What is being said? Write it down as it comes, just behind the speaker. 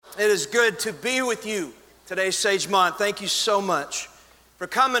It is good to be with you today, Sagemont. Thank you so much for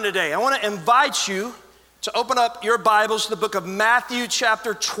coming today. I want to invite you to open up your Bibles to the book of Matthew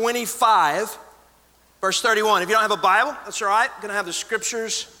chapter 25, verse 31. If you don't have a Bible, that's all right. I'm going to have the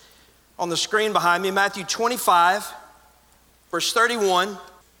scriptures on the screen behind me. Matthew 25, verse 31.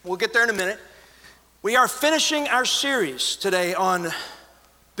 We'll get there in a minute. We are finishing our series today on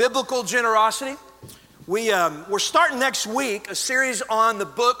biblical generosity. We're starting next week a series on the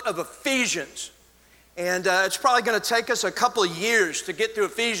book of Ephesians. And it's probably going to take us a couple of years to get through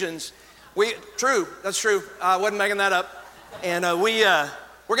Ephesians. That's true. I wasn't making that up. And we're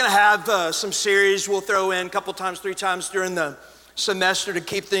going to have some series we'll throw in a couple times, 3 times during the semester to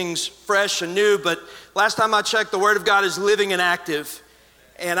keep things fresh and new. But last time I checked, the Word of God is living and active.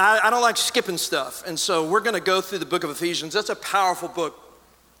 And I don't like skipping stuff. And so we're going to go through the book of Ephesians. That's a powerful book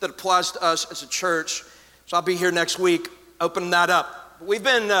that applies to us as a church. So I'll be here next week opening that up. We've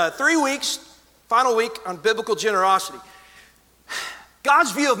been 3 weeks, final week on biblical generosity.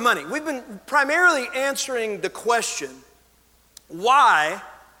 God's view of money. We've been primarily answering the question, why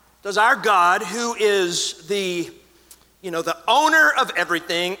does our God, who is the owner of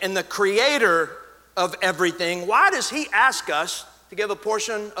everything and the creator of everything, why does he ask us to give a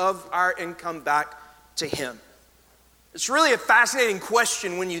portion of our income back to him? It's really a fascinating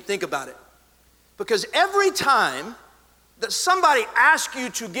question when you think about it. Because every time that somebody asks you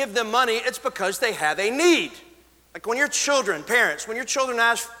to give them money, it's because they have a need. Like when your children, parents, when your children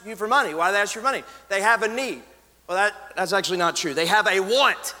ask you for money, why do they ask you for money? They have a need. Well, that's actually not true. They have a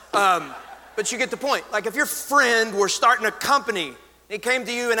want. But you get the point. Like if your friend were starting a company, and he came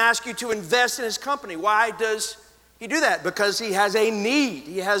to you and asked you to invest in his company, why does he do that? Because he has a need.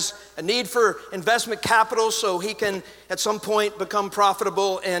 He has a need for investment capital so he can at some point become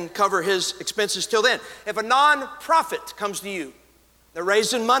profitable and cover his expenses till then. If a nonprofit comes to you, they're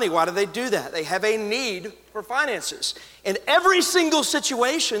raising money. Why do they do that? They have a need for finances. In every single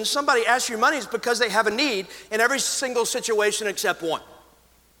situation, somebody asks you money is because they have a need in every single situation except one.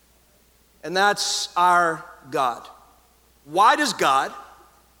 And that's our God. Why does God,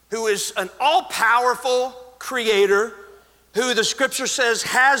 who is an all-powerful creator, who the scripture says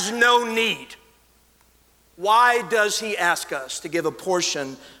has no need, why does he ask us to give a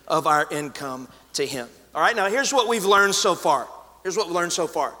portion of our income to him? All right, now here's what we've learned so far.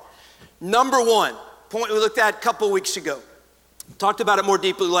 Number one, point we looked at a couple weeks ago. Talked about it more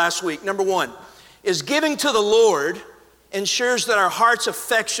deeply last week. Number one is giving to the Lord ensures that our heart's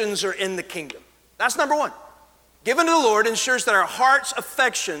affections are in the kingdom. That's number one. Giving to the Lord ensures that our heart's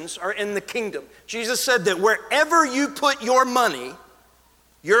affections are in the kingdom. Jesus said that wherever you put your money,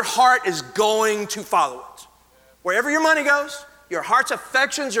 your heart is going to follow it. Wherever your money goes, your heart's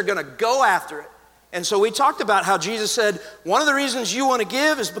affections are going to go after it. And so we talked about how Jesus said, one of the reasons you want to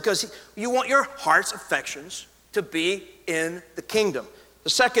give is because you want your heart's affections to be in the kingdom. The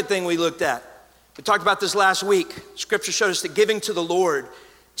second thing we looked at, we talked about this last week. Scripture showed us that giving to the Lord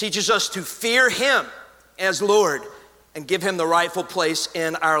teaches us to fear him as Lord and give him the rightful place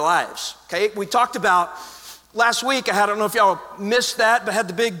in our lives. Okay, we talked about last week, I don't know if y'all missed that, but I had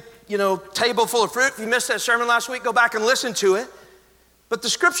the big, table full of fruit. If you missed that sermon last week, go back and listen to it. But the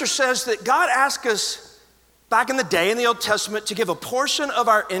scripture says that God asked us back in the day in the Old Testament to give a portion of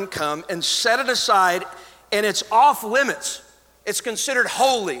our income and set it aside, and it's off limits. It's considered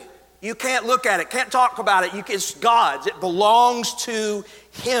holy. You can't look at it, can't talk about it. It's God's. It belongs to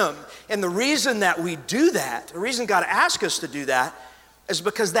him. And the reason that we do that, the reason God asks us to do that, is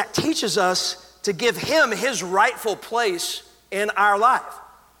because that teaches us to give him his rightful place in our life.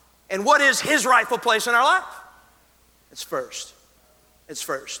 And what is his rightful place in our life? It's first. It's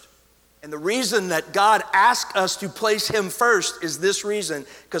first. And the reason that God asks us to place him first is this reason,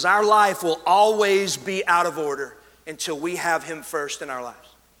 because our life will always be out of order until we have him first in our lives.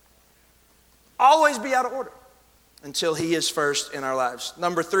 Always be out of order until he is first in our lives.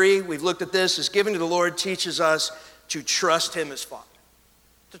 Number 3, we've looked at this, is giving to the Lord teaches us to trust him as Father.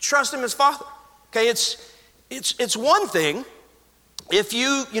 To trust him as Father. Okay, it's one thing if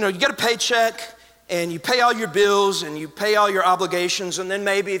you get a paycheck and you pay all your bills and you pay all your obligations, and then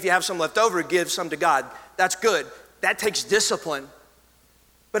maybe if you have some left over, give some to God. That's good. That takes discipline.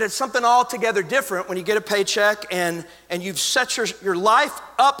 But it's something altogether different when you get a paycheck and you've set your life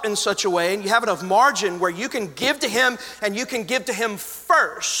up in such a way and you have enough margin where you can give to him and you can give to him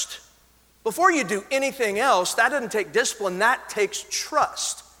first. Before you do anything else, that doesn't take discipline, that takes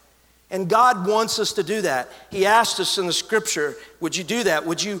trust. And God wants us to do that. He asked us in the scripture, would you do that?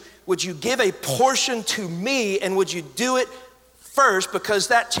 Would you give a portion to me, and would you do it first, because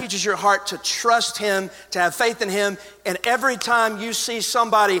that teaches your heart to trust him, to have faith in him. And every time you see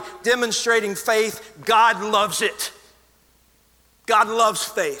somebody demonstrating faith, God loves it. God loves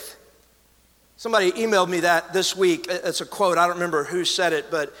faith. Somebody emailed me that this week. It's a quote. I don't remember who said it,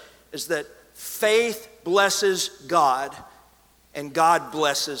 but it's that faith blesses God and God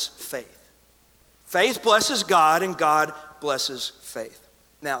blesses faith. Faith blesses God and God blesses faith.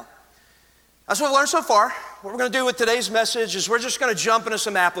 Now, that's what we've learned so far. What we're going to do with today's message is we're just going to jump into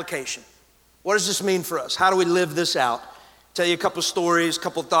some application. What does this mean for us? How do we live this out? Tell you a couple stories, a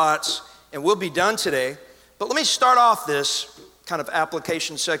couple thoughts, and we'll be done today. But let me start off this kind of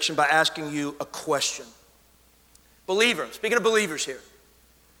application section by asking you a question. Believer, speaking of believers here,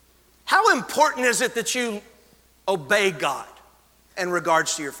 how important is it that you obey God in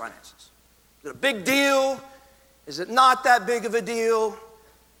regards to your finances? Is it a big deal? Is it not that big of a deal?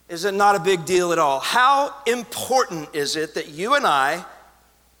 Is it not a big deal at all? How important is it that you and I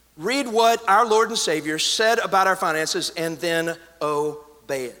read what our Lord and Savior said about our finances and then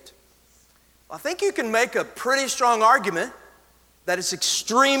obey it? Well, I think you can make a pretty strong argument that it's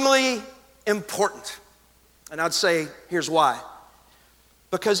extremely important. And I'd say, here's why.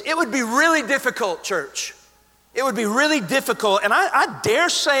 Because it would be really difficult, church. It would be really difficult, and I dare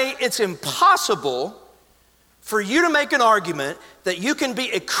say it's impossible for you to make an argument that you can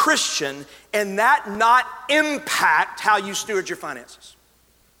be a Christian and that not impact how you steward your finances.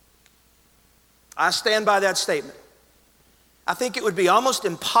 I stand by that statement. I think it would be almost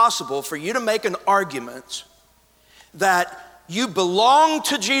impossible for you to make an argument that you belong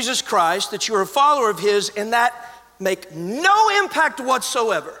to Jesus Christ, that you're a follower of his, and that make no impact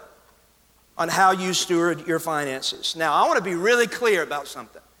whatsoever on how you steward your finances. Now, I want to be really clear about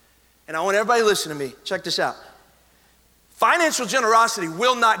something, and I want everybody to listen to me. Check this out. Financial generosity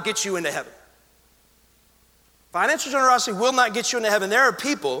will not get you into heaven. Financial generosity will not get you into heaven. There are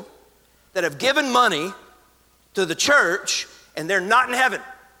people that have given money to the church, and they're not in heaven.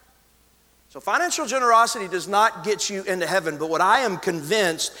 So financial generosity does not get you into heaven, but what I am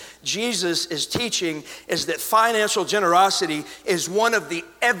convinced Jesus is teaching is that financial generosity is one of the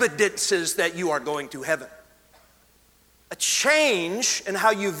evidences that you are going to heaven. A change in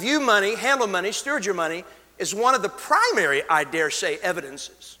how you view money, handle money, steward your money is one of the primary, I dare say,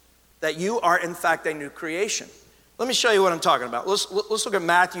 evidences that you are in fact a new creation. Let me show you what I'm talking about. Let's look at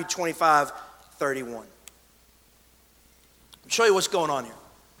Matthew 25:31. I'll show you what's going on here.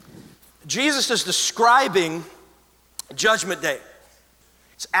 Jesus is describing Judgment Day.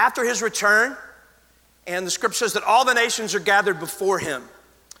 It's after his return, and the scripture says that all the nations are gathered before him.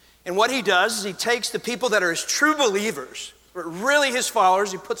 And what he does is he takes the people that are his true believers, or really his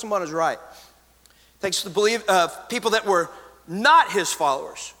followers, he puts them on his right. Takes the people that were not his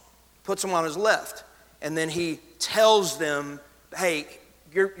followers, puts them on his left, and then he tells them, hey,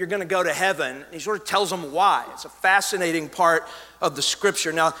 you're going to go to heaven. And he sort of tells them why. It's a fascinating part of the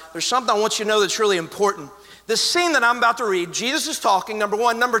scripture. Now, there's something I want you to know that's really important. This scene that I'm about to read, Jesus is talking, number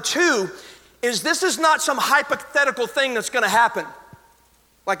one. Number two is this is not some hypothetical thing that's going to happen.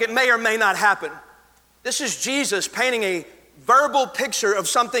 Like it may or may not happen. This is Jesus painting a verbal picture of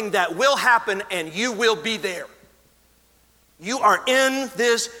something that will happen and you will be there. You are in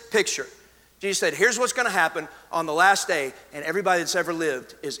this picture. Jesus said, here's what's going to happen on the last day, and everybody that's ever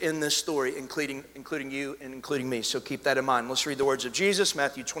lived is in this story, including you and including me. So keep that in mind. Let's read the words of Jesus,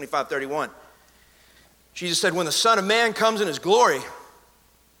 Matthew 25:31. Jesus said, when the Son of Man comes in his glory,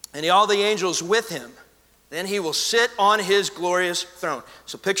 and all the angels with him, then he will sit on his glorious throne.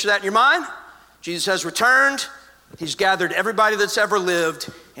 So picture that in your mind. Jesus has returned. He's gathered everybody that's ever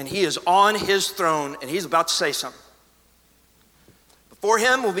lived, and he is on his throne, and he's about to say something. Before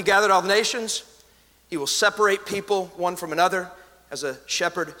him will be gathered all the nations. He will separate people one from another as a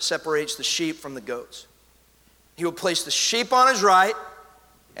shepherd separates the sheep from the goats. He will place the sheep on his right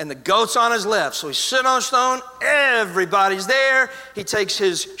and the goats on his left. So he's sitting on his throne, everybody's there. He takes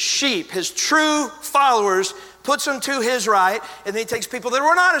his sheep, his true followers, puts them to his right, and then he takes people that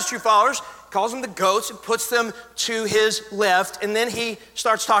were not his true followers, calls them the goats, and puts them to his left, and then he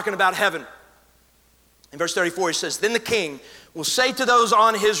starts talking about heaven. In verse 34, he says, then the king will say to those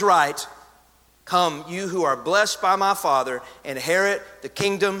on his right, come, you who are blessed by my Father, inherit the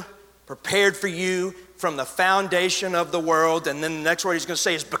kingdom prepared for you from the foundation of the world. And then the next word he's going to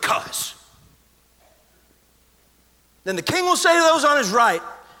say is because. Then the king will say to those on his right,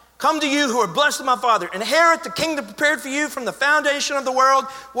 come to you who are blessed of my Father, inherit the kingdom prepared for you from the foundation of the world.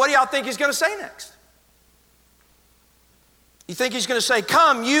 What do y'all think he's going to say next? You think he's going to say,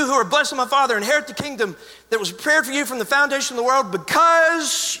 come, you who are blessed of my Father, inherit the kingdom that was prepared for you from the foundation of the world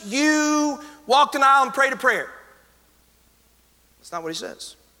because you walked an aisle and prayed a prayer. That's not what he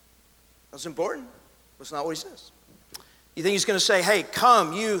says. That's important. That's not what he says. You think he's going to say, hey,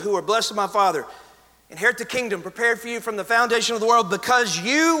 come, you who are blessed of my Father, inherit the kingdom prepared for you from the foundation of the world because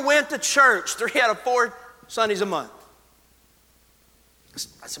you went to church 3 out of 4 Sundays a month.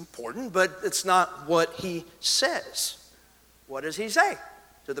 That's important, but it's not what he says. What does he say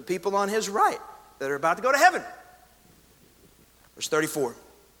to the people on his right that are about to go to heaven? Verse 34.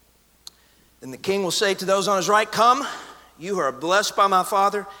 Then the king will say to those on his right, come, you who are blessed by my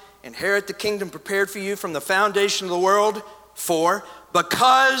Father, inherit the kingdom prepared for you from the foundation of the world. For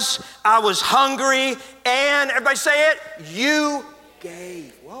because I was hungry and, everybody say it, you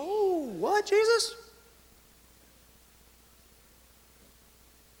gave. Whoa, what, Jesus?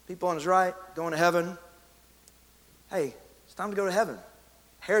 People on his right, going to heaven. Hey, it's time to go to heaven.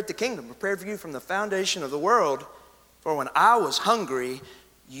 Inherit the kingdom prepared for you from the foundation of the world. For when I was hungry,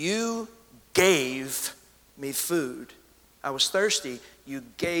 you gave me food. I was thirsty, you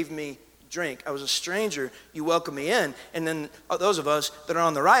gave me drink. I was a stranger, you welcomed me in. And then those of us that are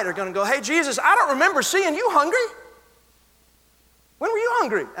on the right are going to go, hey, Jesus, I don't remember seeing you hungry. When were you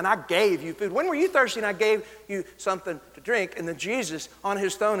hungry? And I gave you food. When were you thirsty? And I gave you something to drink. And then Jesus on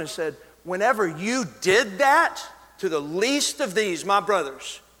his throne has said, whenever you did that to the least of these, my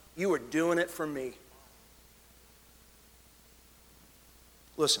brothers, you were doing it for me.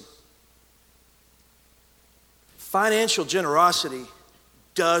 Listen, financial generosity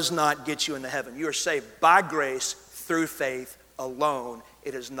does not get you into heaven. You are saved by grace through faith alone.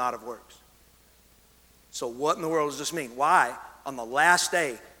 It is not of works. So what in the world does this mean? Why? On the last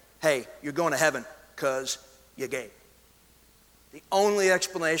day, hey, you're going to heaven because you gave. The only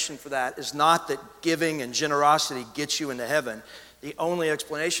explanation for that is not that giving and generosity gets you into heaven. The only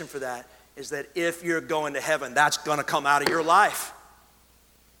explanation for that is that if you're going to heaven, that's going to come out of your life.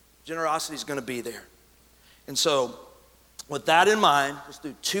 Generosity is going to be there. And so, with that in mind, let's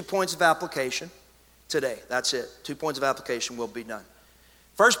do 2 points of application today. That's it. 2 points of application will be done.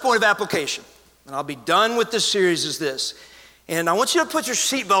 First point of application, and I'll be done with this series, is this. And I want you to put your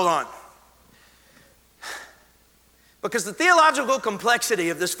seatbelt on. Because the theological complexity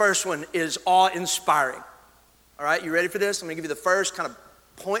of this first one is awe-inspiring. All right, you ready for this? I'm going to give you the first kind of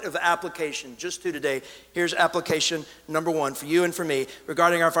point of application just to today. Here's application number 1 for you and for me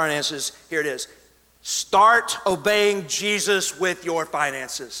regarding our finances. Here it is. Start obeying Jesus with your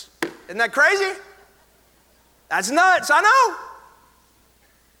finances. Isn't that crazy? That's nuts, I know.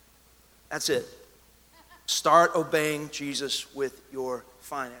 That's it. Start obeying Jesus with your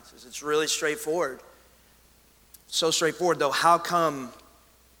finances. It's really straightforward. So straightforward, though. How come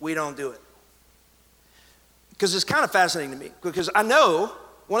we don't do it? Because it's kind of fascinating to me. Because I know,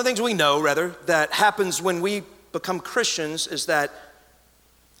 one of the things we know, rather, that happens when we become Christians is that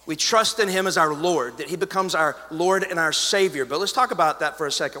we trust in him as our Lord, that he becomes our Lord and our Savior. But let's talk about that for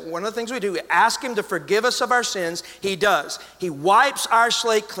a second. One of the things we do, we ask him to forgive us of our sins. He does. He wipes our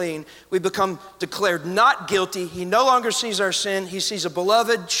slate clean. We become declared not guilty. He no longer sees our sin. He sees a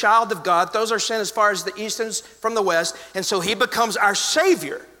beloved child of God, throws our sin as far as the east is from the west. And so he becomes our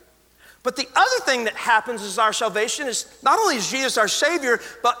Savior. But the other thing that happens is our salvation is not only is Jesus our Savior,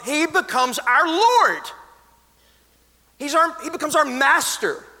 but he becomes our Lord. He becomes our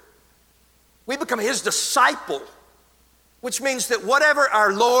master. We become his disciple, which means that whatever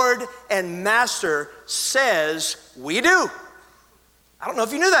our Lord and Master says, we do. I don't know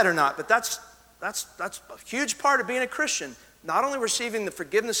if you knew that or not, but that's a huge part of being a Christian. Not only receiving the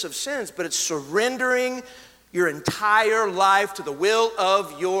forgiveness of sins, but it's surrendering your entire life to the will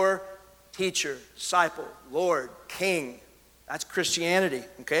of your teacher, disciple, Lord, King. That's Christianity,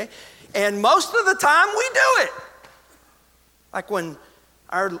 okay? And most of the time we do it. Like when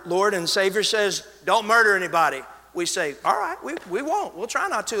our Lord and Savior says, don't murder anybody. We say, all right, we won't. We'll try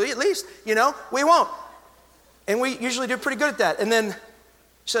not to, at least, we won't. And we usually do pretty good at that. And then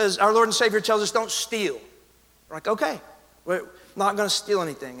says, our Lord and Savior tells us, don't steal. We're like, okay, we're not going to steal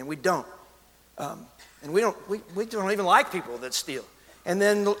anything, and we don't. And we don't even like people that steal. And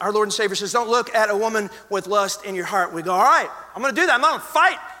then our Lord and Savior says, don't look at a woman with lust in your heart. We go, all right, I'm going to do that. I'm going to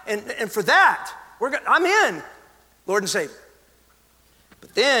fight. And for that, I'm in, Lord and Savior.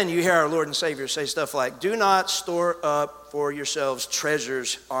 But then you hear our Lord and Savior say stuff like, do not store up for yourselves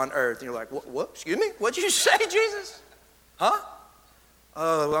treasures on earth. And you're like, what? Excuse me? What'd you say, Jesus? Huh?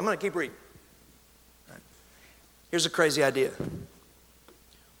 I'm going to keep reading. Right. Here's a crazy idea.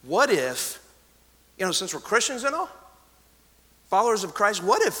 What if, since we're Christians and all, followers of Christ,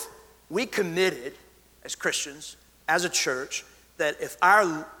 what if we committed as Christians, as a church, that if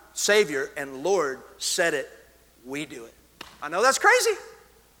our Savior and Lord said it, we do it? I know that's crazy.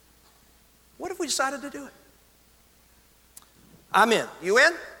 What if we decided to do it? I'm in. You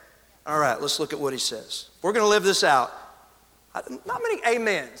in? All right, let's look at what he says. We're going to live this out. Not many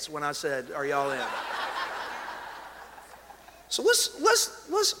amens when I said, are y'all in? So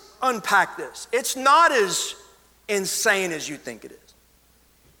let's unpack this. It's not as insane as you think it is,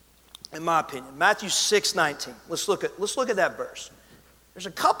 in my opinion. Matthew 6:19. Let's look at that verse. There's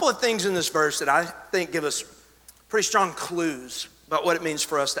a couple of things in this verse that I think give us pretty strong clues about what it means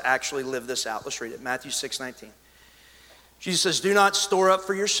for us to actually live this out. Let's read it. Matthew 6:19. Jesus says, do not store up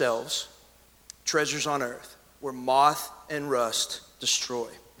for yourselves treasures on earth, where moth and rust destroy,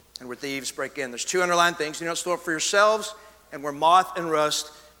 and where thieves break in. There's two underlined things. Do not store up for yourselves, and where moth and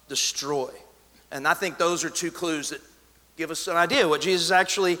rust destroy. And I think those are two clues that give us an idea what Jesus is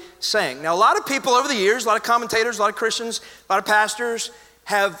actually saying. Now, a lot of people over the years, a lot of commentators, a lot of Christians, a lot of pastors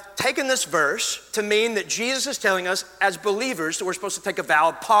have taken this verse to mean that Jesus is telling us as believers that we're supposed to take a vow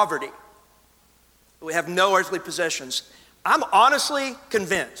of poverty. We have no earthly possessions. I'm honestly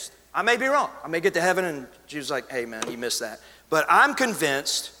convinced, I may be wrong. I may get to heaven and Jesus is like, hey man, you missed that. But I'm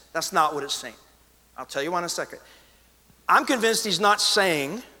convinced that's not what it's saying. I'll tell you why in a second. I'm convinced he's not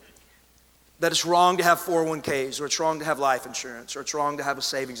saying that it's wrong to have 401ks, or it's wrong to have life insurance, or it's wrong to have a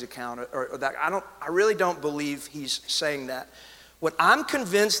savings account, or that. I really don't believe he's saying that. What I'm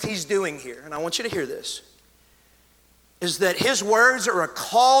convinced he's doing here, and I want you to hear this, is that his words are a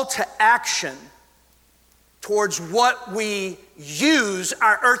call to action towards what we use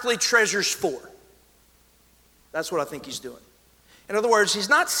our earthly treasures for. That's what I think he's doing. In other words, he's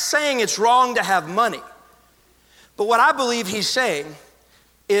not saying it's wrong to have money, but what I believe he's saying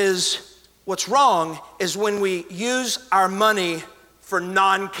is what's wrong is when we use our money for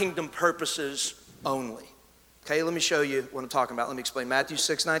non-kingdom purposes only. Okay, let me show you what I'm talking about. Let me explain. Matthew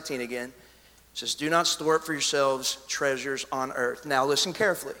 6:19 again. It says, do not store up for yourselves treasures on earth. Now listen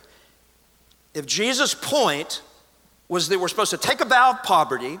carefully. If Jesus' point was that we're supposed to take a vow of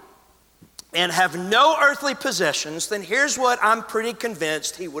poverty and have no earthly possessions, then here's what I'm pretty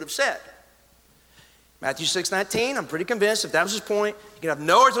convinced he would have said. Matthew 6:19, I'm pretty convinced if that was his point, you can have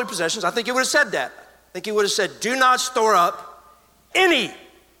no earthly possessions. I think he would have said that. I think he would have said, do not store up any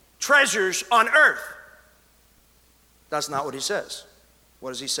treasures on earth. That's not what he says. What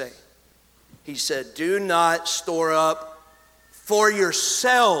does he say? He said, do not store up for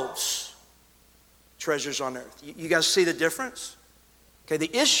yourselves treasures on earth. You guys see the difference? Okay,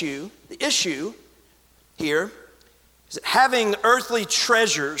 the issue here is that having earthly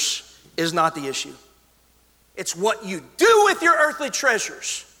treasures is not the issue. It's what you do with your earthly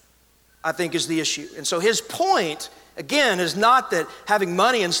treasures, I think, is the issue. And so his point, again, is not that having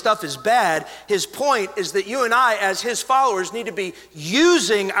money and stuff is bad. His point is that you and I, as his followers, need to be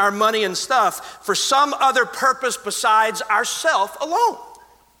using our money and stuff for some other purpose besides ourself alone.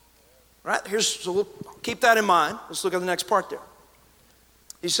 Right? So we'll keep that in mind. Let's look at the next part there.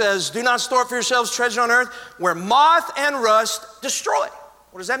 He says, do not store up for yourselves treasure on earth where moth and rust destroy.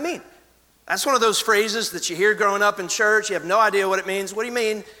 What does that mean? That's one of those phrases that you hear growing up in church. You have no idea what it means. What do you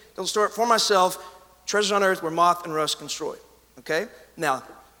mean? Don't store up for myself treasures on earth where moth and rust can destroy. Okay? Now,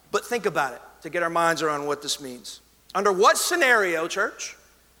 but think about it to get our minds around what this means. Under what scenario, church,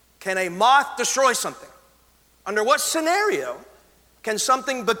 can a moth destroy something? Under what scenario can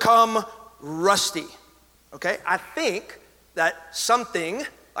something become rusty? Okay? I think that something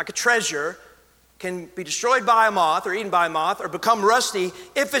like a treasure can be destroyed by a moth or eaten by a moth or become rusty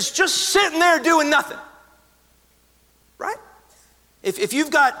if it's just sitting there doing nothing. Right? If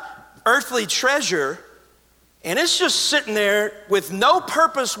you've got earthly treasure and it's just sitting there with no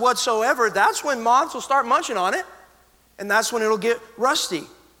purpose whatsoever, that's when moths will start munching on it, and that's when it'll get rusty.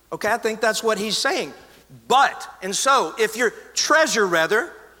 Okay, I think that's what he's saying. So if your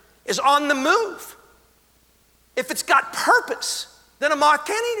treasure, is on the move, if it's got purpose, then a moth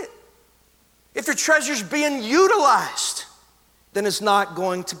can't eat it. If your treasure's being utilized, then it's not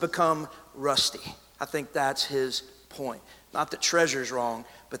going to become rusty. I think that's his point. Not that treasure's wrong,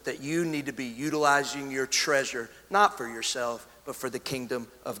 but that you need to be utilizing your treasure, not for yourself, but for the kingdom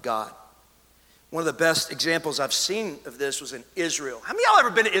of God. One of the best examples I've seen of this was in Israel. How many of y'all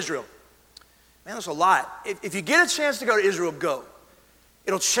ever been to Israel? Man, there's a lot. If you get a chance to go to Israel, go.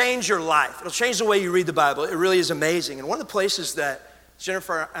 It'll change your life. It'll change the way you read the Bible. It really is amazing. And one of the places that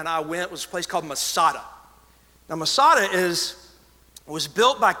Jennifer and I went was a place called Masada. Now, Masada was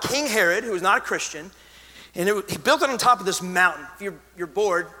built by King Herod, who was not a Christian, and he built it on top of this mountain. If you're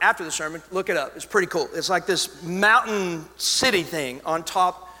bored after the sermon, look it up. It's pretty cool. It's like this mountain city thing on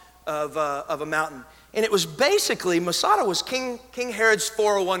top of a mountain. And it was basically, Masada was King Herod's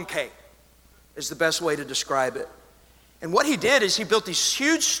 401k, is the best way to describe it. And what he did is he built these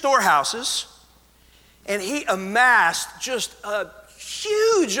huge storehouses, And he amassed just a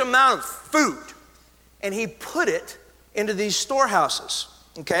huge amount of food. And he put it into these storehouses,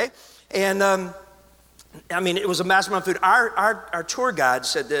 okay? And it was a massive amount of food. Our tour guide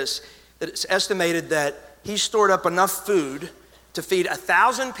said this, that it's estimated that he stored up enough food to feed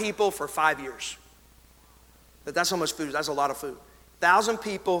 1,000 people for 5 years. That's how much food, that's a lot of food. 1,000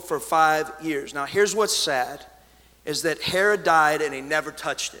 people for 5 years. Now here's what's sad, is that Herod died and he never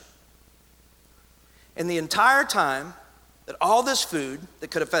touched it. And the entire time that all this food that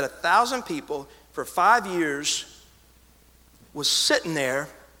could have fed 1,000 people for 5 years was sitting there,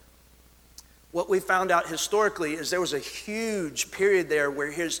 what we found out historically is there was a huge period there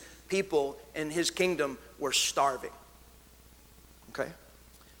where his people and his kingdom were starving. Okay?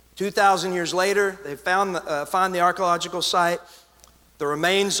 2,000 years later, they find the archaeological site. The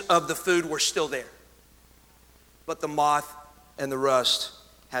remains of the food were still there. But the moth and the rust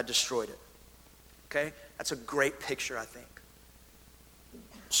had destroyed it. Okay? That's a great picture, I think.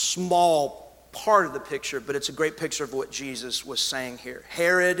 Small part of the picture, but it's a great picture of what Jesus was saying here.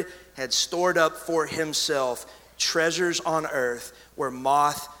 Herod had stored up for himself treasures on earth where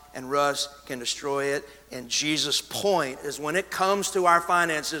moth and rust can destroy it. And Jesus' point is when it comes to our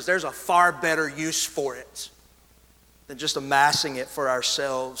finances, there's a far better use for it than just amassing it for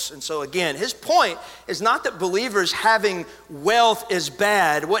ourselves. And so again, his point is not that believers having wealth is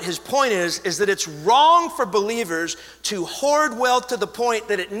bad. What his point is that it's wrong for believers to hoard wealth to the point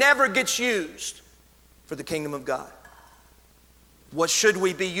that it never gets used for the kingdom of God. What should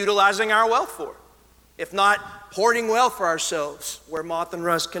we be utilizing our wealth for? If not hoarding wealth for ourselves, where moth and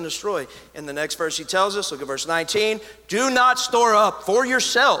rust can destroy. In the next verse he tells us, look at verse 19, do not store up for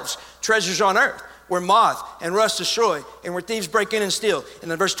yourselves treasures on earth, where moth and rust destroy, and where thieves break in and steal. And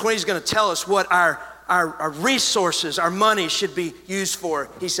then verse 20 is going to tell us what our resources, our money should be used for.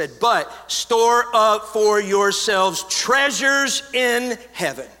 He said, but store up for yourselves treasures in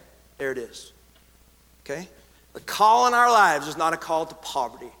heaven. There it is. Okay? The call in our lives is not a call to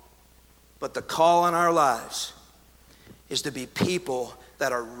poverty, but the call in our lives is to be people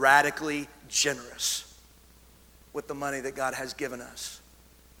that are radically generous with the money that God has given us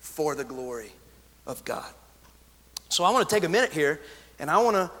for the glory of God. So I want to take a minute here, and I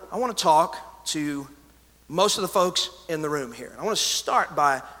want to talk to most of the folks in the room here. I want to start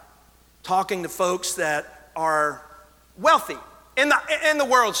by talking to folks that are wealthy in the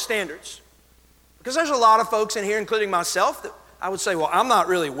world's standards. Because there's a lot of folks in here, including myself, that I would say, well, I'm not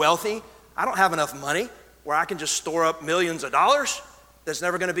really wealthy. I don't have enough money where I can just store up millions of dollars that's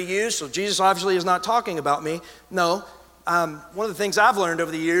never going to be used. So Jesus obviously is not talking about me. No. One of the things I've learned over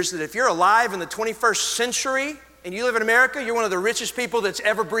the years that if you're alive in the 21st century and you live in America, you're one of the richest people that's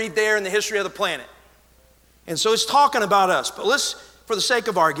ever breathed there in the history of the planet. And so it's talking about us. But let's, for the sake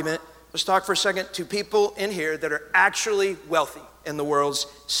of argument, let's talk for a second to people in here that are actually wealthy in the world's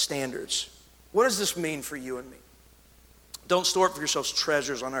standards. What does this mean for you and me? Don't store up for yourselves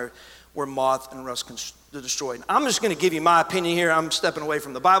treasures on earth where moth and rust can destroy. And I'm just going to give you my opinion here. I'm stepping away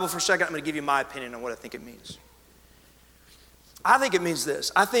from the Bible for a second. I'm going to give you my opinion on what I think it means. I think it means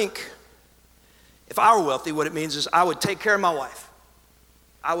this. I think if I were wealthy, what it means is I would take care of my wife.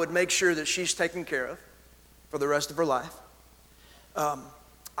 I would make sure that she's taken care of for the rest of her life.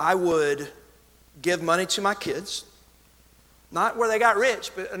 I would give money to my kids. Not where they got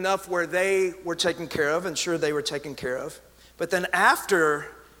rich, but enough where they were taken care of and sure they were taken care of. But then after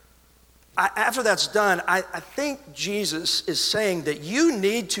that's done, I think Jesus is saying that you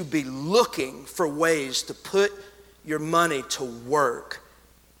need to be looking for ways to put your money to work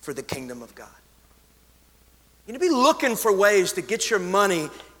for the kingdom of God. You need to be looking for ways to get your money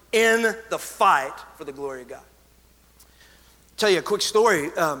in the fight for the glory of God. I'll tell you a quick story.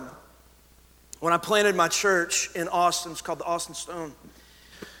 When I planted my church in Austin, it's called the Austin Stone,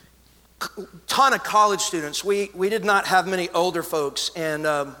 ton of college students. We did not have many older folks, and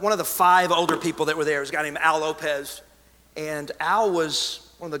one of the 5 older people that were there was a guy named Al Lopez, and Al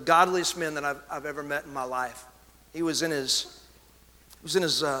was one of the godliest men that I've ever met in my life. He was in his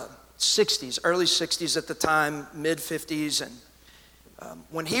 60s, early 60s at the time, mid 50s, and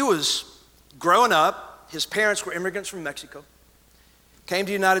when he was growing up, his parents were immigrants from Mexico, came to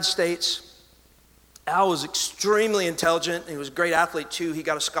the United States. Al was extremely intelligent. He was a great athlete too. He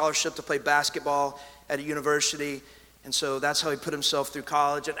got a scholarship to play basketball at a university. And so that's how he put himself through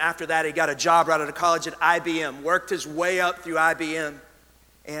college. And after that, he got a job right out of college at IBM, worked his way up through IBM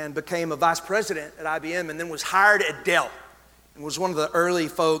and became a vice president at IBM, and then was hired at Dell and was one of the early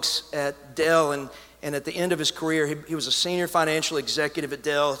folks at Dell. And at the end of his career, he was a senior financial executive at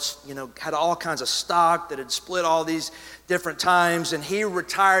Dell, had all kinds of stock that had split all these different times. And he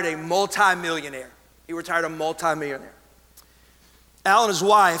retired a multimillionaire. He retired a multimillionaire. Al and his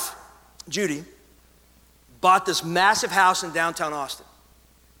wife, Judy, bought this massive house in downtown Austin.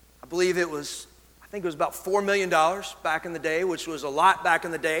 I think it was about $4 million back in the day, which was a lot back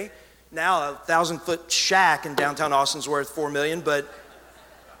in the day. Now a 1,000-foot shack in downtown Austin's worth $4 million, but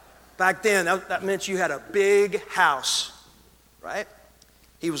back then that meant you had a big house, right?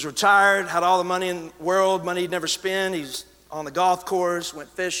 He was retired, had all the money in the world, money he'd never spent. He's on the golf course, went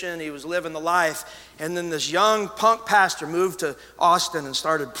fishing, he was living the life. And then this young punk pastor moved to Austin and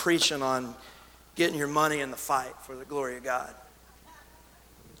started preaching on getting your money in the fight for the glory of God.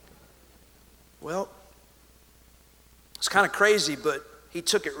 Well, it's kind of crazy, but he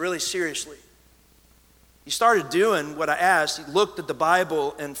took it really seriously. He started doing what I asked. He looked at the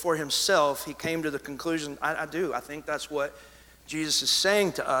Bible, and for himself, he came to the conclusion, I think that's what Jesus is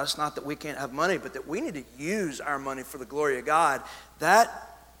saying to us, not that we can't have money, but that we need to use our money for the glory of God. That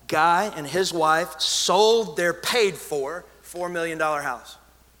guy and his wife sold their paid-for $4 million house.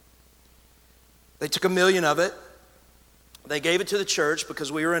 They took $1 million of it. They gave it to the church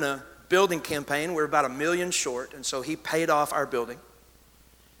because we were in a building campaign. We were about $1 million short, and so he paid off our building.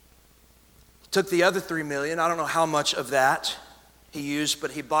 Took the other $3 million. I don't know how much of that he used,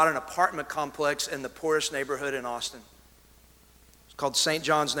 but he bought an apartment complex in the poorest neighborhood in Austin. It's called St.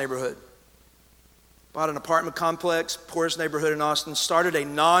 John's neighborhood. Bought an apartment complex, poorest neighborhood in Austin, started a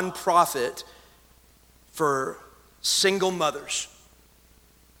nonprofit for single mothers.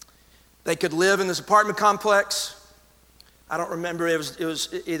 They could live in this apartment complex. I don't remember, it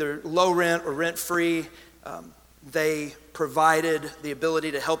was either low rent or rent free. They provided the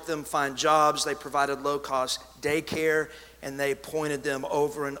ability to help them find jobs. They provided low cost daycare, and they pointed them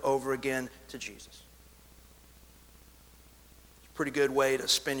over and over again to Jesus. It's a pretty good way to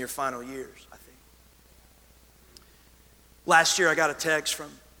spend your final years, I think. Last year I got a text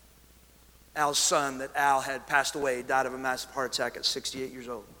from Al's son that Al had passed away. He died of a massive heart attack at 68 years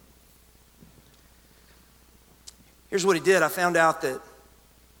old. Here's what he did. I found out that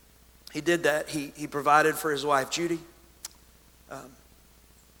he did that. He provided for his wife, Judy.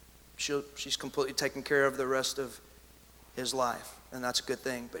 She's completely taken care of the rest of his life, and that's a good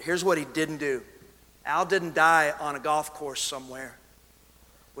thing. But here's what he didn't do. Al didn't die on a golf course somewhere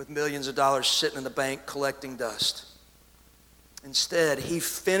with millions of dollars sitting in the bank collecting dust. Instead, he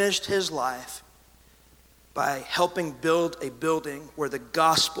finished his life by helping build a building where the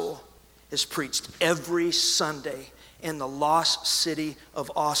gospel is preached every Sunday in the lost city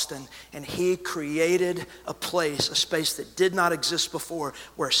of Austin. And he created a place, a space that did not exist before,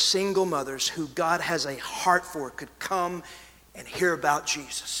 where single mothers who God has a heart for could come and hear about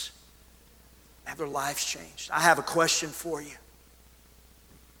Jesus, have their lives changed. I have a question for you.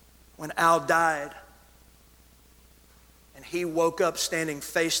 When Al died and he woke up standing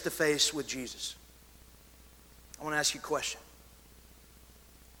face to face with Jesus, I want to ask you a question.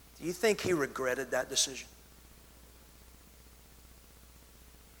 Do you think he regretted that decision?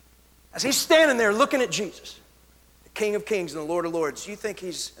 As he's standing there looking at Jesus, the King of Kings and the Lord of Lords, do you think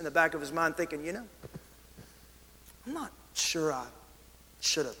he's in the back of his mind thinking, I'm not sure I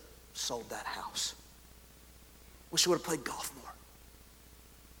should have sold that house. Wish I would have played golf more.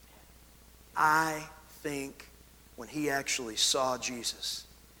 I think when he actually saw Jesus,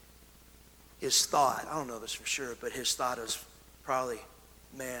 his thought, I don't know this for sure, but his thought is probably,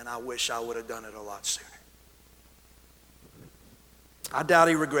 man, I wish I would have done it a lot sooner. I doubt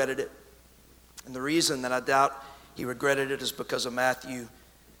he regretted it. And the reason that I doubt he regretted it is because of Matthew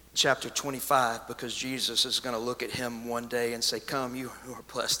chapter 25, because Jesus is going to look at him one day and say, come, you who are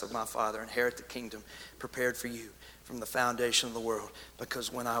blessed of my Father, inherit the kingdom prepared for you from the foundation of the world,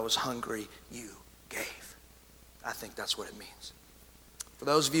 because when I was hungry, you gave. I think that's what it means. For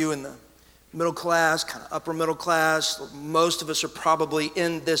those of you in the middle class, kind of upper middle class, most of us are probably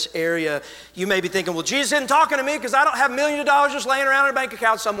in this area. You may be thinking, well, Jesus isn't talking to me because I don't have millions of dollars just laying around in a bank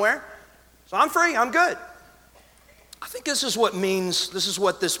account somewhere. So I'm free, I'm good. I think this is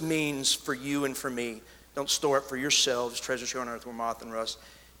what this means for you and for me. Don't store it for yourselves, treasures here on earth where moth and rust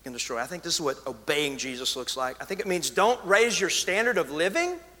can destroy. I think this is what obeying Jesus looks like. I think it means don't raise your standard of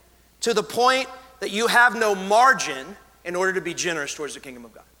living to the point that you have no margin in order to be generous towards the kingdom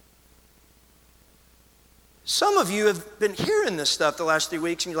of God. Some of you have been hearing this stuff the last 3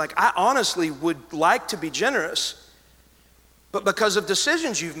 weeks, and you're like, I honestly would like to be generous, but because of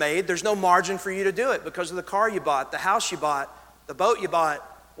decisions you've made, there's no margin for you to do it. Because of the car you bought, the house you bought, the boat you bought,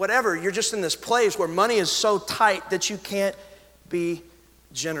 whatever, you're just in this place where money is so tight that you can't be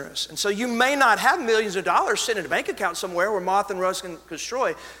generous. And so you may not have millions of dollars sitting in a bank account somewhere where moth and rust can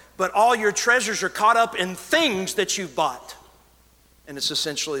destroy, but all your treasures are caught up in things that you've bought. And it's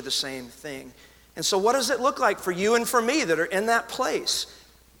essentially the same thing. And so what does it look like for you and for me that are in that place?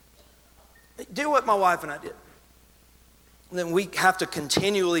 Do what my wife and I did. And then we have to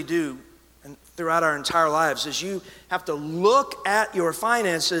continually do and throughout our entire lives is you have to look at your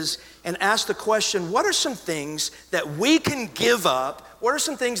finances and ask the question, what are some things that we can give up? What are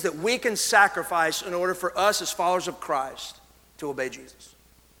some things that we can sacrifice in order for us as followers of Christ to obey Jesus?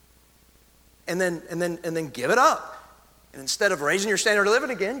 And then give it up. And instead of raising your standard of living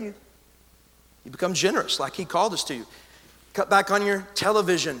again, you become generous like he called us to. Cut back on your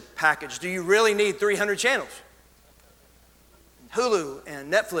television package. Do you really need 300 channels? Hulu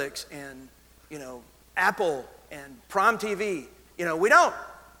and Netflix and, Apple and Prime TV. We don't.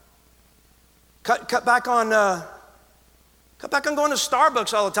 Cut back on going to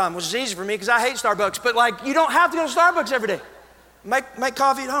Starbucks all the time, which is easy for me because I hate Starbucks. But you don't have to go to Starbucks every day. Make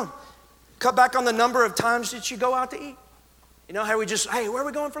coffee at home. Cut back on the number of times that you go out to eat. How we just, hey, where are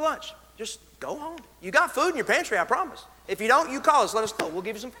we going for lunch? Just go home. You got food in your pantry, I promise. If you don't, you call us, let us know. We'll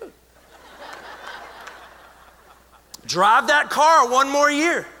give you some food. Drive that car one more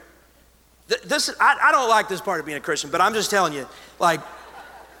year. I don't like this part of being a Christian, but I'm just telling you,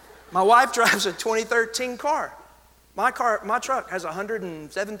 my wife drives a 2013 car. My truck has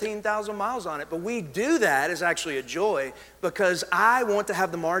 117,000 miles on it, but we do that as actually a joy because I want to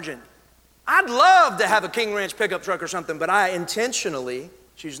have the margin. I'd love to have a King Ranch pickup truck or something, but I intentionally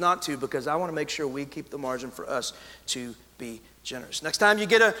choose not to because I want to make sure we keep the margin for us to be generous. Next time you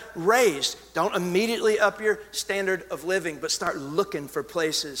get a raise, don't immediately up your standard of living, but start looking for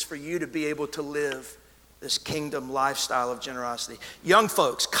places for you to be able to live this kingdom lifestyle of generosity. Young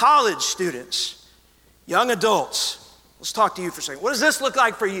folks, college students, young adults, let's talk to you for a second. What does this look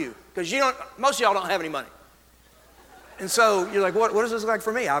like for you? Because most of y'all don't have any money. And so you're like, what does this look like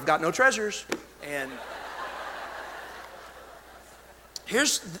for me? I've got no treasures. And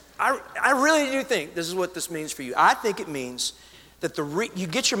I really do think this is what this means for you. I think it means that you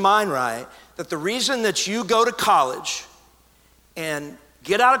get your mind right, that the reason that you go to college and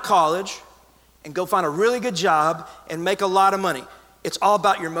get out of college and go find a really good job and make a lot of money, it's all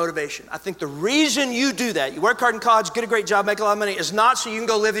about your motivation. I think the reason you do that, you work hard in college, get a great job, make a lot of money, is not so you can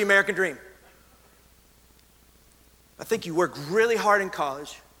go live the American dream. I think you work really hard in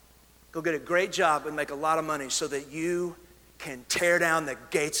college, go get a great job and make a lot of money so that you can tear down the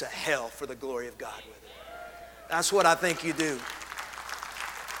gates of hell for the glory of God with it. That's what I think you do.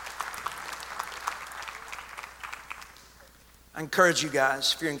 I encourage you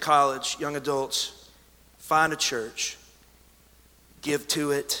guys, if you're in college, young adults, find a church, give to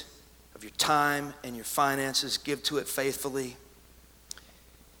it of your time and your finances, give to it faithfully.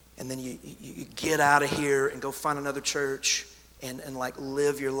 And then you get out of here and go find another church and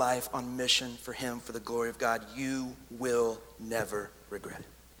live your life on mission for him, for the glory of God. You will never regret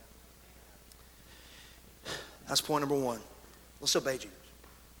it. That's point number one. Let's obey Jesus.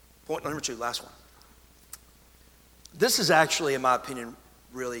 Point number two, last one. This is actually, in my opinion,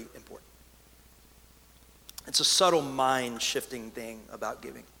 really important. It's a subtle mind-shifting thing about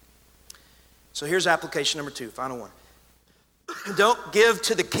giving. So here's application number two, final one. Don't give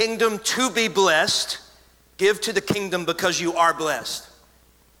to the kingdom to be blessed. Give to the kingdom because you are blessed.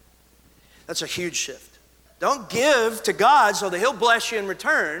 That's a huge shift. Don't give to God so that he'll bless you in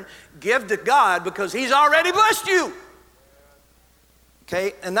return. Give to God because he's already blessed you.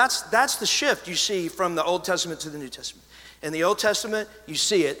 Okay, and that's the shift you see from the Old Testament to the New Testament. In the Old Testament, you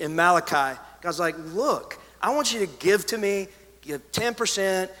see it in Malachi. God's like, look, I want you to give to me, give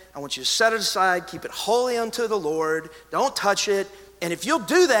 10%. I want you to set it aside, keep it holy unto the Lord. Don't touch it. And if you'll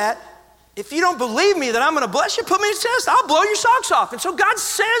do that, if you don't believe me that I'm going to bless you, put me in the test. I'll blow your socks off. And so God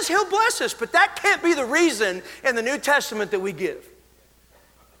says he'll bless us, but that can't be the reason in the New Testament that we give.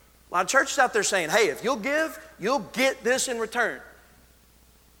 A lot of churches out there saying, hey, if you'll give, you'll get this in return.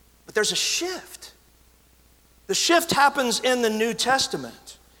 But there's a shift. The shift happens in the New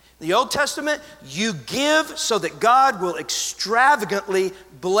Testament. The Old Testament, you give so that God will extravagantly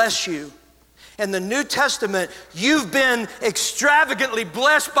bless you. In the New Testament, you've been extravagantly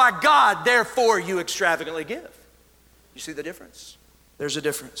blessed by God, therefore you extravagantly give. You see the difference? There's a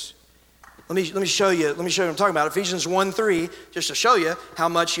difference. Let me show you what I'm talking about. Ephesians 1:3, just to show you how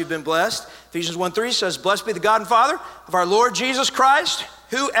much you've been blessed. Ephesians 1:3 says, blessed be the God and Father of our Lord Jesus Christ,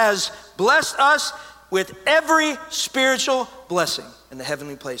 who has blessed us with every spiritual blessing in the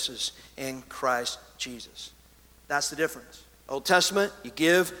heavenly places in Christ Jesus. That's the difference. Old Testament, you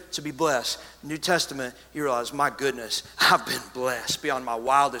give to be blessed. New Testament, you realize, my goodness, I've been blessed beyond my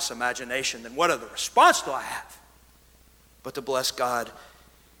wildest imagination. Then what other response do I have but to bless God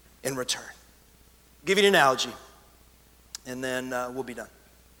in return? I'll give you an analogy, and then we'll be done.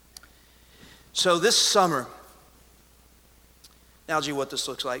 So this summer, analogy what this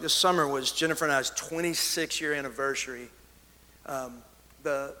looks like. This summer was Jennifer and I's 26-year anniversary.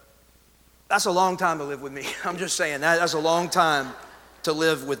 That's a long time to live with me. I'm just saying, that's a long time to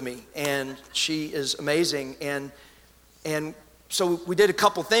live with me. And she is amazing. And so we did a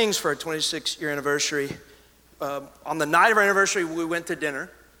couple things for our 26-year anniversary. On the night of our anniversary, we went to dinner.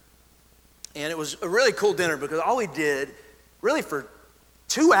 And it was a really cool dinner because all we did, really for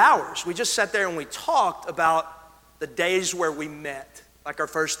 2 hours, we just sat there and we talked about the days where we met, like our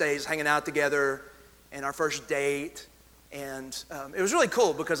first days hanging out together and our first date. And it was really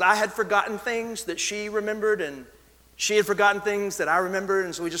cool because I had forgotten things that she remembered and she had forgotten things that I remembered.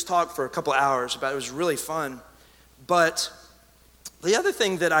 And so we just talked for a couple of hours about it. It was really fun. But the other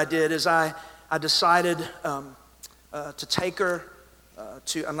thing that I did is I decided to take her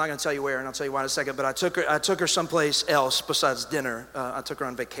to, I'm not going to tell you where, and I'll tell you why in a second, but I took her someplace else besides dinner. I took her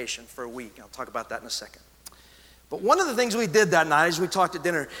on vacation for a week. I'll talk about that in a second. But one of the things we did that night as we talked at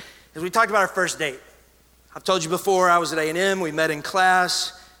dinner is we talked about our first date. I've told you before, I was at A&M. We met in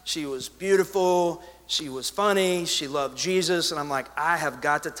class. She was beautiful. She was funny. She loved Jesus. And I'm like, I have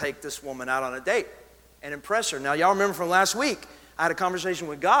got to take this woman out on a date and impress her. Now, y'all remember from last week, I had a conversation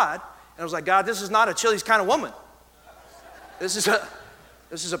with God. And I was like, God, this is not a Chili's kind of woman. This is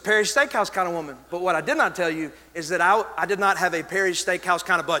a Perry's Steakhouse kind of woman. But what I did not tell you is that I did not have a Perry's Steakhouse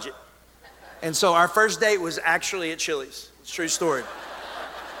kind of budget. And so our first date was actually at Chili's. It's a true story.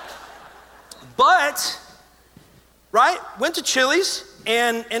 But, right, went to Chili's,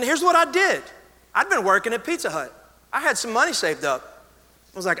 and here's what I did. I'd been working at Pizza Hut. I had some money saved up.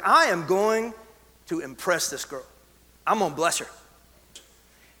 I was like, I am going to impress this girl. I'm going to bless her.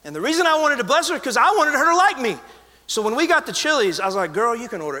 And the reason I wanted to bless her is because I wanted her to like me. So when we got to Chili's, I was like, girl, you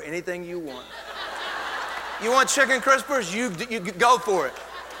can order anything you want. You want chicken crispers? You go for it.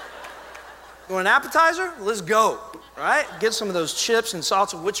 You want an appetizer? Let's go, right? Get some of those chips and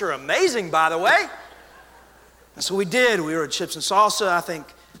salsa, which are amazing, by the way. And so we did. We were at chips and salsa. I think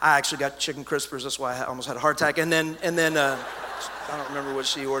I actually got chicken crispers. That's why I almost had a heart attack. And then I don't remember what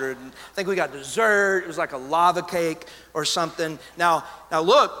she ordered. I think we got dessert. It was like a lava cake or something. Now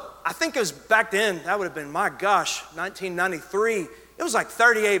look, I think it was back then, that would have been, my gosh, 1993. It was like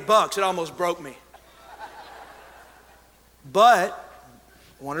 $38. It almost broke me. But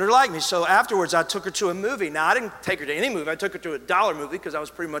I wanted her to like me. So afterwards, I took her to a movie. Now, I didn't take her to any movie. I took her to a dollar movie because I was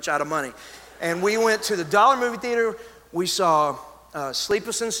pretty much out of money. And we went to the dollar movie theater. We saw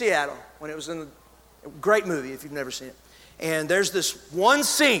Sleepless in Seattle when it was in a great movie if you've never seen it. And there's this one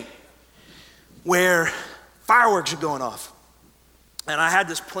scene where fireworks are going off. And I had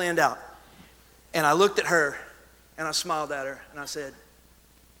this planned out. And I looked at her and I smiled at her and I said,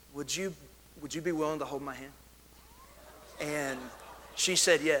 would you be willing to hold my hand? And she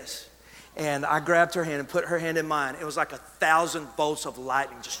said yes. And I grabbed her hand and put her hand in mine. It was like 1,000 volts of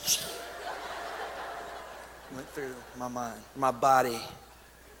lightning just went through my mind, my body.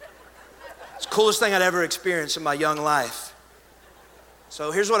 It's the coolest thing I'd ever experienced in my young life.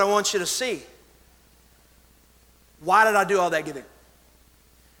 So here's what I want you to see. Why did I do all that giving?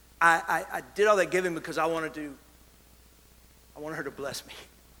 I did all that giving because I wanted her to bless me.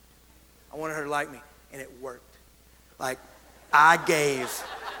 I wanted her to like me, and it worked. Like, I gave,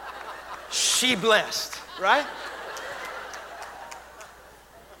 she blessed, right?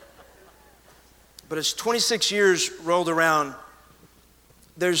 But as 26 years rolled around,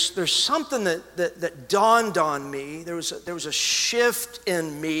 there's something that dawned on me. There was a shift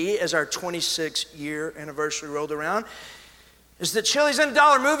in me as our 26-year anniversary rolled around, is that Chili's in a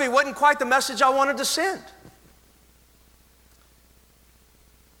dollar movie wasn't quite the message I wanted to send.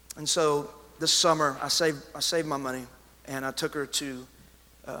 And so this summer, I saved my money, and I took her to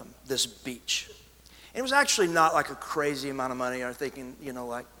this beach. And it was actually not like a crazy amount of money. I'm thinking,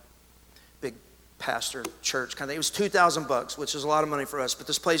 like big pastor church kind of thing. It was $2,000, which is a lot of money for us, but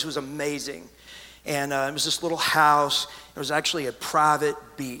this place was amazing. And it was this little house. It was actually a private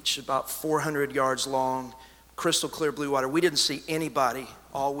beach, about 400 yards long, crystal clear blue water. We didn't see anybody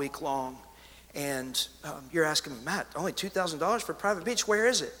all week long. And you're asking me, Matt, only $2,000 for a private beach? Where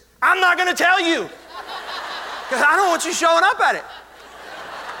is it? I'm not going to tell you because I don't want you showing up at it.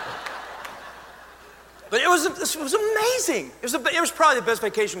 But it was amazing. It was probably the best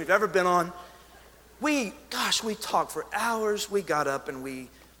vacation we've ever been on. We talked for hours. We got up and we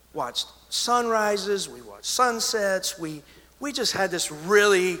watched sunrises. We watched sunsets. We just had this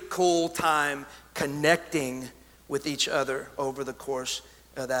really cool time connecting with each other over the course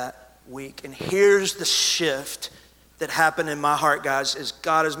of that week. And here's the shift that happened in my heart, guys, is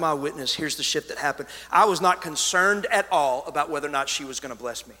God is my witness. Here's the shift that happened. I was not concerned at all about whether or not she was going to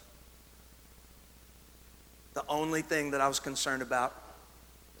bless me. The only thing that I was concerned about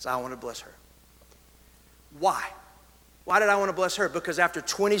is I want to bless her. Why? Why did I want to bless her? Because after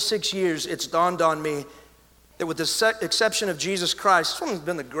 26 years, it's dawned on me that with the exception of Jesus Christ, this woman's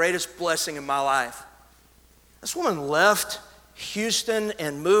been the greatest blessing in my life. This woman left Houston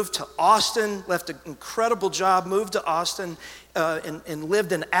and moved to Austin, left an incredible job, moved to Austin, and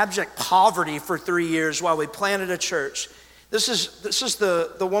lived in abject poverty for 3 years while we planted a church. This is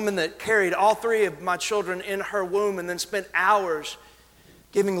the woman that carried all 3 of my children in her womb and then spent hours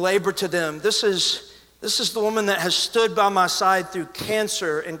giving labor to them. This is the woman that has stood by my side through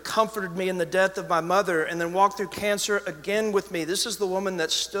cancer and comforted me in the death of my mother and then walked through cancer again with me. This is the woman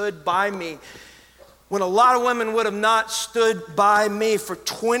that stood by me when a lot of women would have not stood by me. For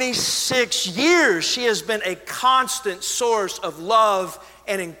 26 years, she has been a constant source of love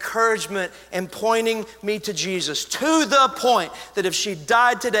and encouragement and pointing me to Jesus, to the point that if she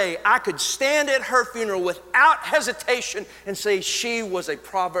died today, I could stand at her funeral without hesitation and say she was a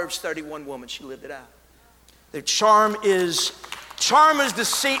Proverbs 31 woman. She lived it out. The charm is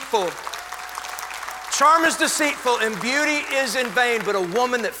deceitful. Charm is deceitful and beauty is in vain, but a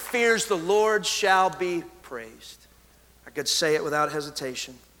woman that fears the Lord shall be praised. I could say it without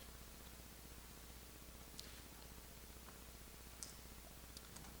hesitation.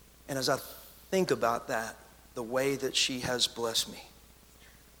 And as I think about that, the way that she has blessed me,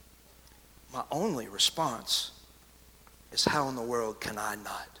 my only response is, how in the world can I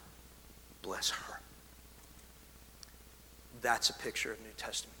not bless her? That's a picture of New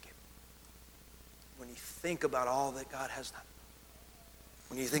Testament giving. When you think about all that God has done,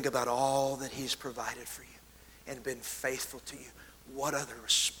 when you think about all that He's provided for you and been faithful to you, what other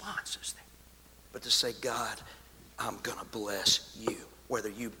response is there but to say, God, I'm going to bless you, whether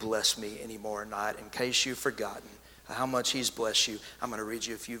you bless me anymore or not. In case you've forgotten how much He's blessed you, I'm going to read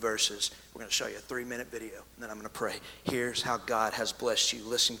you a few verses. We're going to show you a 3-minute video, and then I'm going to pray. Here's how God has blessed you.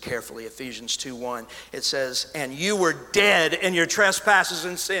 Listen carefully. Ephesians 2:1. It says, and you were dead in your trespasses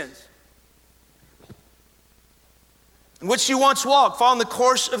and sins, in which you once walked, following the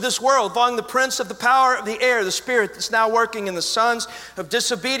course of this world, following the prince of the power of the air, the spirit that's now working in the sons of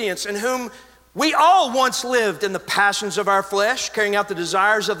disobedience, in whom we all once lived in the passions of our flesh, carrying out the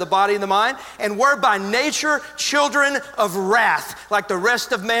desires of the body and the mind, and were by nature children of wrath, like the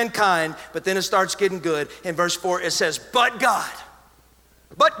rest of mankind. But then it starts getting good. In verse 4, it says, but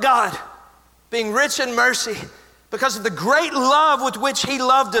God, being rich in mercy, because of the great love with which He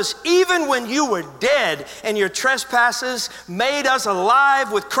loved us, even when you were dead and your trespasses made us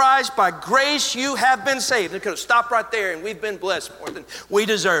alive with Christ. By grace you have been saved. It could have stopped right there and we've been blessed more than we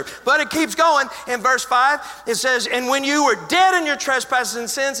deserve. But it keeps going. In verse 5, it says, and when you were dead in your trespasses and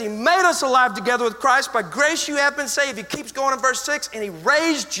sins, He made us alive together with Christ. By grace you have been saved. He keeps going in verse 6, and He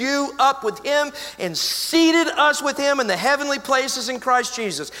raised you up with Him and seated us with Him in the heavenly places in Christ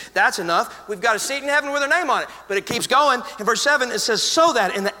Jesus. That's enough. We've got a seat in heaven with our name on it. But it keeps going. In verse 7, it says, so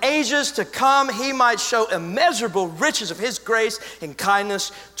that in the ages to come He might show immeasurable riches of His grace and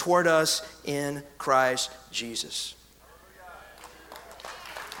kindness toward us in Christ Jesus.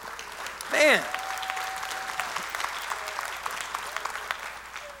 Man,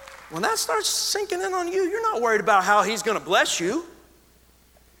 when that starts sinking in on you, you're not worried about how He's going to bless you.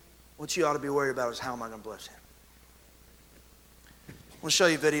 What you ought to be worried about is, how am I going to bless Him? I want to show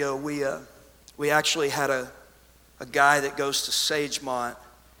you a video. We actually had a guy that goes to Sagemont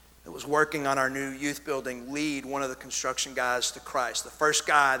that was working on our new youth building lead one of the construction guys to Christ, the first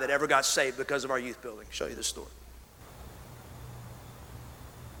guy that ever got saved because of our youth building. I'll show you this story.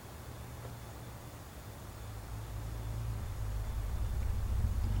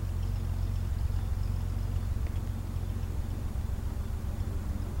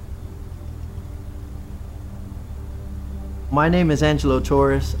 My name is Angelo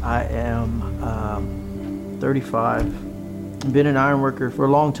Torres. I am 35. I've been an iron worker for a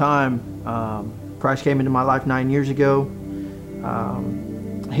long time. Christ came into my life 9 years ago.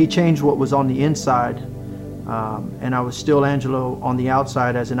 He changed what was on the inside, and I was still Angelo on the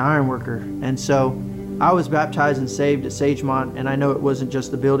outside as an iron worker. And so I was baptized and saved at Sagemont, and I know it wasn't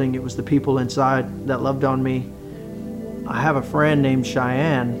just the building, it was the people inside that loved on me. I have a friend named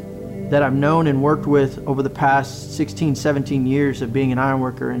Cheyenne that I've known and worked with over the past 16, 17 years of being an iron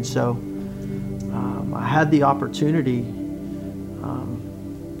worker, and so I had the opportunity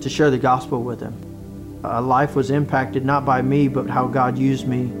to share the gospel with him. Life was impacted not by me, but how God used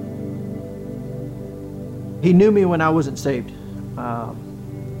me. He knew me when I wasn't saved,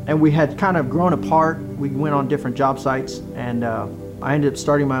 and we had kind of grown apart. We went on different job sites, and I ended up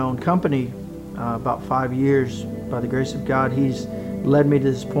starting my own company about 5 years. By the grace of God, He's led me to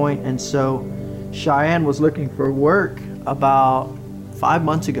this point, and so Cheyenne was looking for work about 5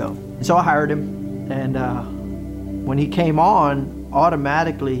 months ago. And so I hired him, and when he came on,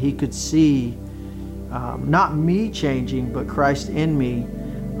 automatically he could see not me changing, but Christ in me.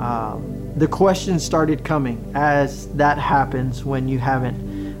 The questions started coming, as that happens when you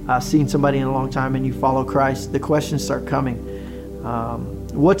haven't seen somebody in a long time and you follow Christ. The questions start coming.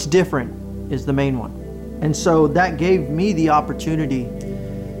 What's different is the main one. And so that gave me the opportunity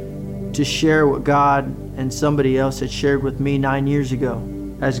to share what God and somebody else had shared with me 9 years ago.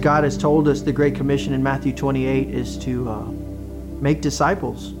 As God has told us, the Great Commission in Matthew 28 is to make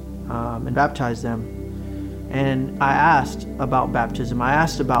disciples and baptize them. And I asked about baptism. I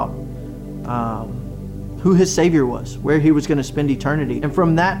asked about who his Savior was, where he was going to spend eternity. And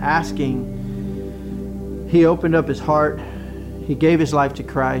from that asking, he opened up his heart. He gave his life to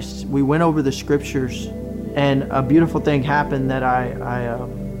Christ. We went over the scriptures, and a beautiful thing happened that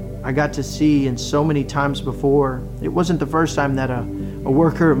I got to see in so many times before. It wasn't the first time that a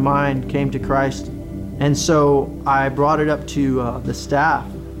worker of mine came to Christ. And so I brought it up to the staff,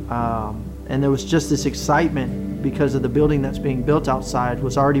 and there was just this excitement because of the building that's being built outside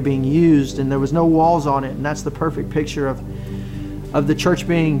was already being used, and there was no walls on it. And that's the perfect picture of the church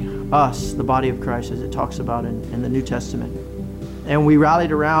being us, the body of Christ, as it talks about in the New Testament. And we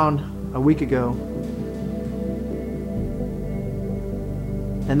rallied around a week ago,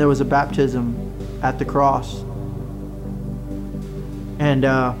 and there was a baptism at the cross, and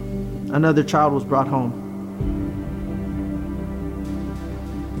another child was brought home.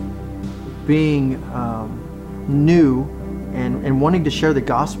 Being new and wanting to share the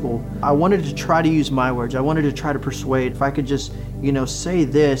gospel, I wanted to try to use my words. I wanted to try to persuade. If I could just, say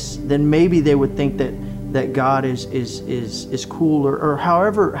this, then maybe they would think that God is cool, or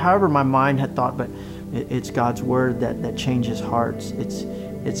however my mind had thought. But it's God's word that changes hearts.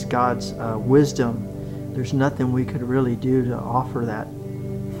 It's God's wisdom. There's nothing we could really do to offer that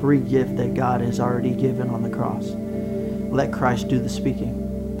free gift that God has already given on the cross. Let Christ do the speaking.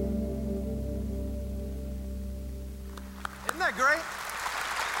 Isn't that great?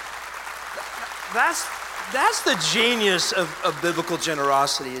 That's the genius of biblical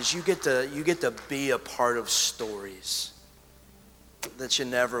generosity, is you get to be a part of stories that you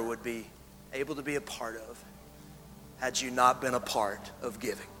never would be able to be a part of had you not been a part of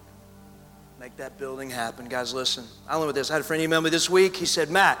giving. Make that building happen. Guys, listen. I don't know what this. I had a friend email me this week. He said,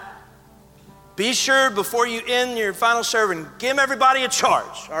 Matt, be sure before you end your final sermon, give everybody a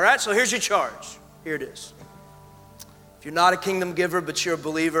charge. All right? So here's your charge. Here it is. If you're not a kingdom giver, but you're a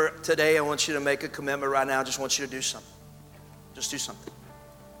believer, today I want you to make a commitment right now. I just want you to do something. Just do something.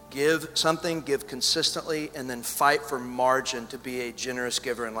 Give something, give consistently, and then fight for margin to be a generous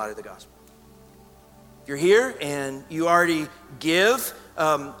giver in light of the gospel. If you're here and you already give,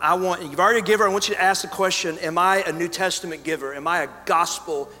 you've already a giver, I want you to ask the question, am I a New Testament giver? Am I a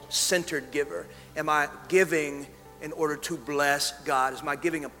gospel-centered giver? Am I giving in order to bless God? Is my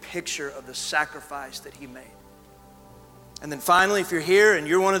giving a picture of the sacrifice that he made? And then finally, if you're here and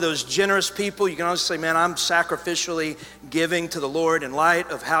you're one of those generous people, you can always say, man, I'm sacrificially giving to the Lord in light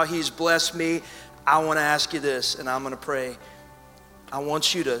of how he's blessed me. I want to ask you this, and I'm going to pray. I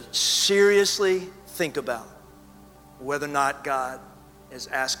want you to seriously think about whether or not God is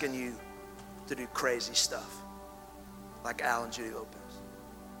asking you to do crazy stuff like Al and Judy Lopez.